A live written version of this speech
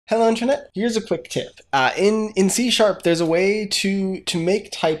Hello Internet, here's a quick tip. In C#, there's a way to make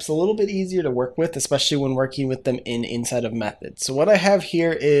types a little bit easier to work with, especially when working with them inside of methods. So what I have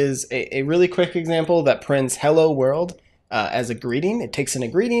here is a really quick example that prints hello world as a greeting. It takes in a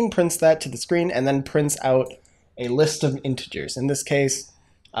greeting, prints that to the screen, and then prints out a list of integers. In this case,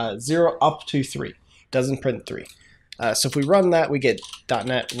 0 up to 3. Doesn't print 3. So if we run that, we get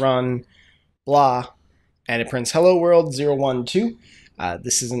 .NET run blah, and it prints hello world 0, 1, 2.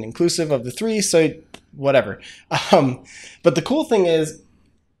 This isn't inclusive of the 3, so whatever. But the cool thing is,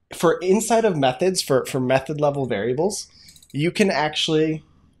 for inside of methods, for method level variables, you can actually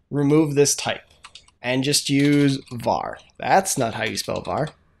remove this type and just use var. That's not how you spell var.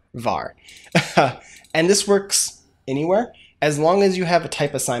 Var. And this works anywhere, as long as you have a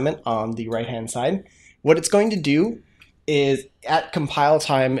type assignment on the right-hand side. What it's going to do is, at compile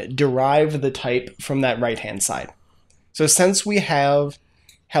time, derive the type from that right-hand side. So since we have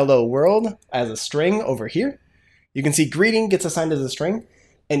hello world as a string over here, you can see greeting gets assigned as a string,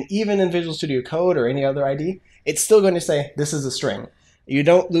 and even in Visual Studio Code or any other ID, it's still going to say this is a string. You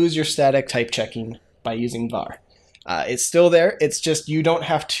don't lose your static type checking by using var. It's still there, it's just you don't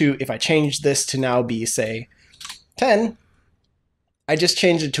have to, if I change this to now be, say, 10, I just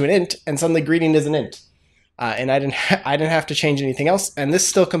changed it to an int, and suddenly greeting is an int. And I didn't have to change anything else, and this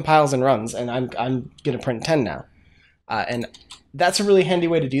still compiles and runs, and I'm going to print 10 now. And that's a really handy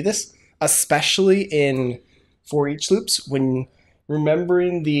way to do this, especially in for each loops, when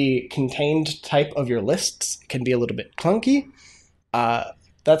remembering the contained type of your lists can be a little bit clunky.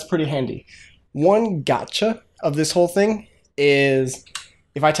 That's pretty handy. One gotcha of this whole thing is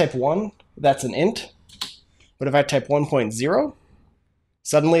if I type 1, that's an int. But if I type 1.0,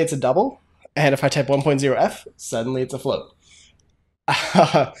 suddenly it's a double. And if I type 1.0f, suddenly it's a float.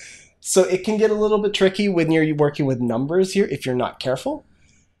 So it can get a little bit tricky when you're working with numbers here if you're not careful,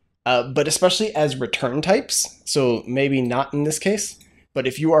 but especially as return types. So maybe not in this case, but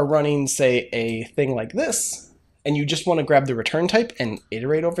if you are running, say, a thing like this, and you just want to grab the return type and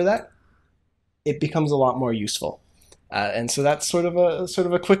iterate over that, it becomes a lot more useful. And so that's sort of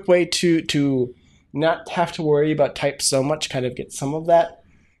a quick way to not have to worry about types so much, kind of get some of that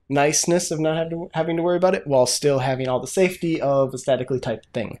niceness of not having to worry about it while still having all the safety of a statically typed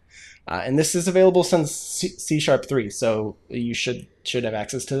thing. And this is available since C# 3, so you should have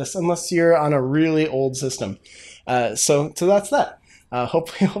access to this unless you're on a really old system. So that's that.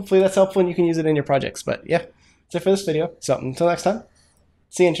 Hopefully that's helpful and you can use it in your projects. But yeah, that's it for this video. So until next time,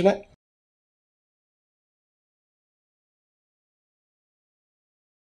 see you, Internet.